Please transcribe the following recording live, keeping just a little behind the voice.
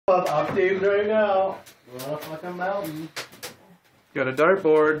Updates right now. We're on a fucking mountain. Got a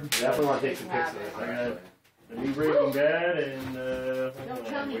dartboard. Definitely want to take some pics of this. I got the new Breaking Bad and Don't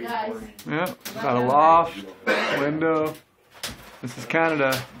tell me, guys. Yeah, got a loft, window. This is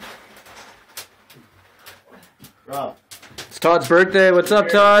Canada. Rob. It's Todd's birthday. What's up,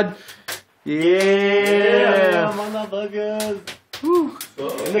 Todd? Yeah. Motherfuckers. Woo.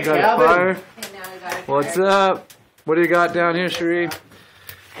 In the Got a cabin. fire. Okay, now we got it. What's up? What do you got down here, Cherie?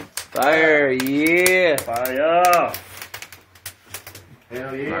 Fire, yeah. Fire.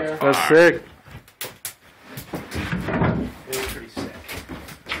 Hell yeah. That's sick. Pretty sick.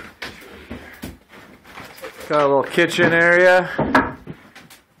 Got a little kitchen area.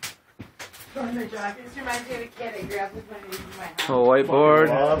 This reminds me of a kid. I grew up with one of these in my house. A whiteboard.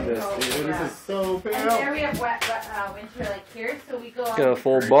 Love this, dude. This is so And pale. there we have winter like here, so we go out Got a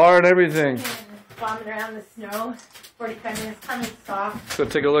full bar and everything. and vomit around the snow. 45 minutes, coming soft. Let's go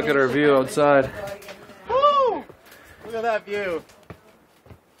take a look at our view outside. Woo! Look at that view.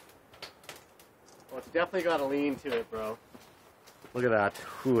 Well, it's definitely got a lean to it, bro. Look at that.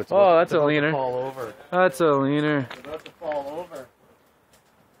 Ooh, it's Oh, that's a about to leaner. fall over. That's a leaner. It's about to fall over.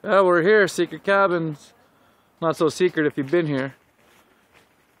 Yeah, we're here, secret cabins. Not so secret if you've been here.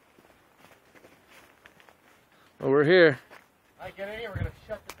 But we're here. All right, get in here. We're gonna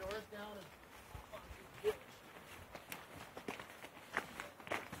shut the doors down and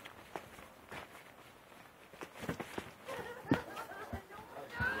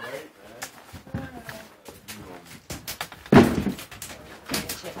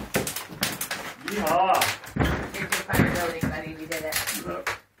Yeehaw!